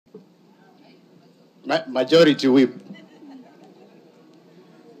Majority whip.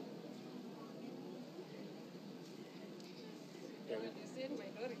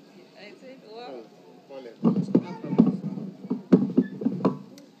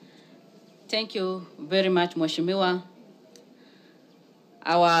 Thank you very much, Mheshimiwa.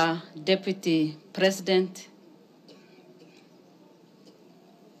 Our Deputy President,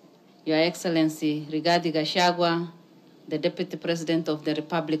 Your Excellency Rigathi Gachagua, the Deputy President of the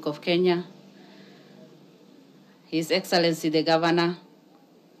Republic of Kenya, His Excellency the Governor,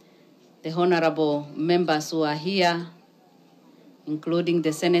 the honorable members who are here, including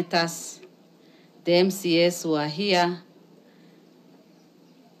the senators, the MCAs who are here,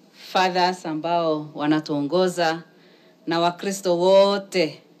 fathers ambao wanatuongoza, na Wakristo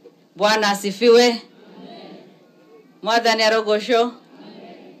wote. Bwana asifiwe. Amen. Mwathani arogosho.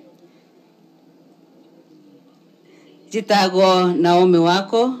 Jitago Naomi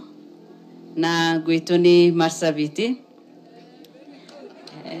wako na gwituni Marsabiti.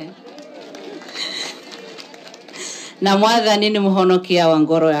 Na mwathani ni muhonokia wa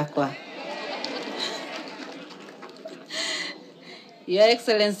ngoro yakwa. Your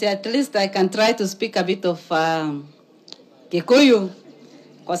Excellency, at least I can try to speak a bit of Kikuyu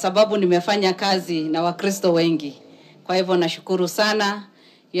kwa sababu nimefanya kazi na Wakristo wengi. Kwa hivyo nashukuru sana.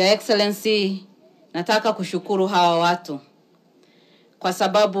 Your Excellency, nataka kushukuru hawa watu kwa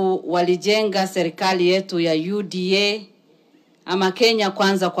sababu walijenga serikali yetu ya UDA ama Kenya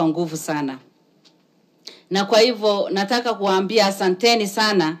kwanza kwa nguvu sana. Na kwa hivyo nataka kuwaambia asanteni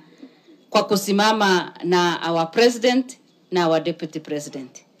sana kwa kusimama na our president na our deputy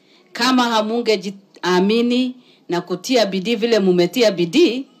president. Kama hamungejiamini na kutia bidii vile mumetia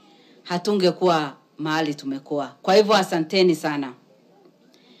bidii, hatungekuwa mahali tumekuwa. Kwa hivyo asanteni sana.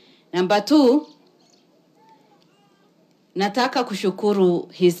 Number 2, nataka kushukuru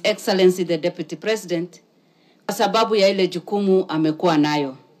His Excellency the Deputy President kwa sababu ya ile jukumu amekuwa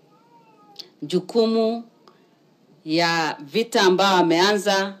nayo. Jukumu ya vita ambao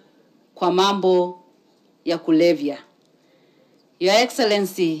ameanza kwa mambo ya kulevya. Your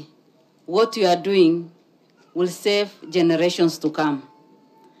Excellency, what you are doing will save generations to come.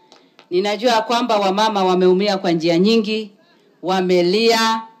 Ninajua kwamba wamama wameumia kwa njia nyingi,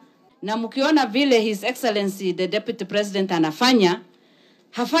 wamelia, na mkiona vile His Excellency the Deputy President anafanya,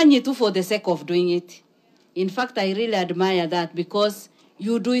 hafanyi tu for the sake of doing it. In fact, I really admire that because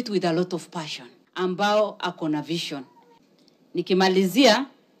you do it with a lot of passion, ambao akona vision. Nikimalizia,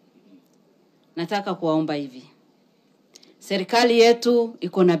 nataka kuwaomba hivi. Serikali yetu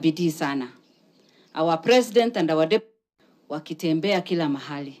ikona bidii sana. Our president and our deputy wakitembea kila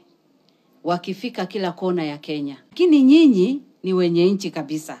mahali, wakifika kila kona ya Kenya. Lakini nyinyi ni wenye nchi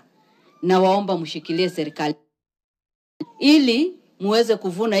kabisa. Nawaomba mshikilie serikali ili muweze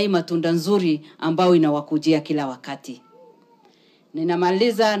kuvuna hii matunda nzuri ambao inawakujia kila wakati.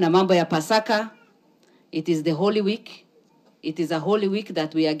 Ninamaliza na mambo ya Pasaka. It is the Holy Week. It is a holy week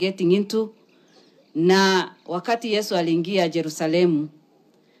that we are getting into. Na wakati Yesu aliingia Jerusalemu,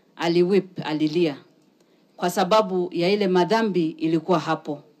 alilia kwa sababu ya ile madhambi ilikuwa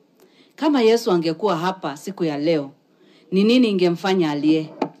hapo. Kama Yesu angekuwa hapa siku ya leo, ni nini ingemfanya alie?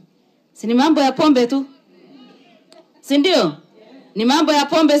 Si ni mambo ya pombe tu? Si ndio? Ni mambo ya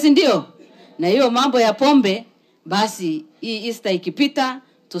pombe, si ndio? Na hiyo mambo ya pombe, basi hii Easter ikipita,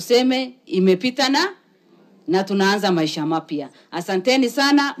 tuseme imepita na tunaanza maisha mapya. Asanteni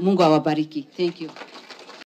sana, Mungu awabariki. Thank you.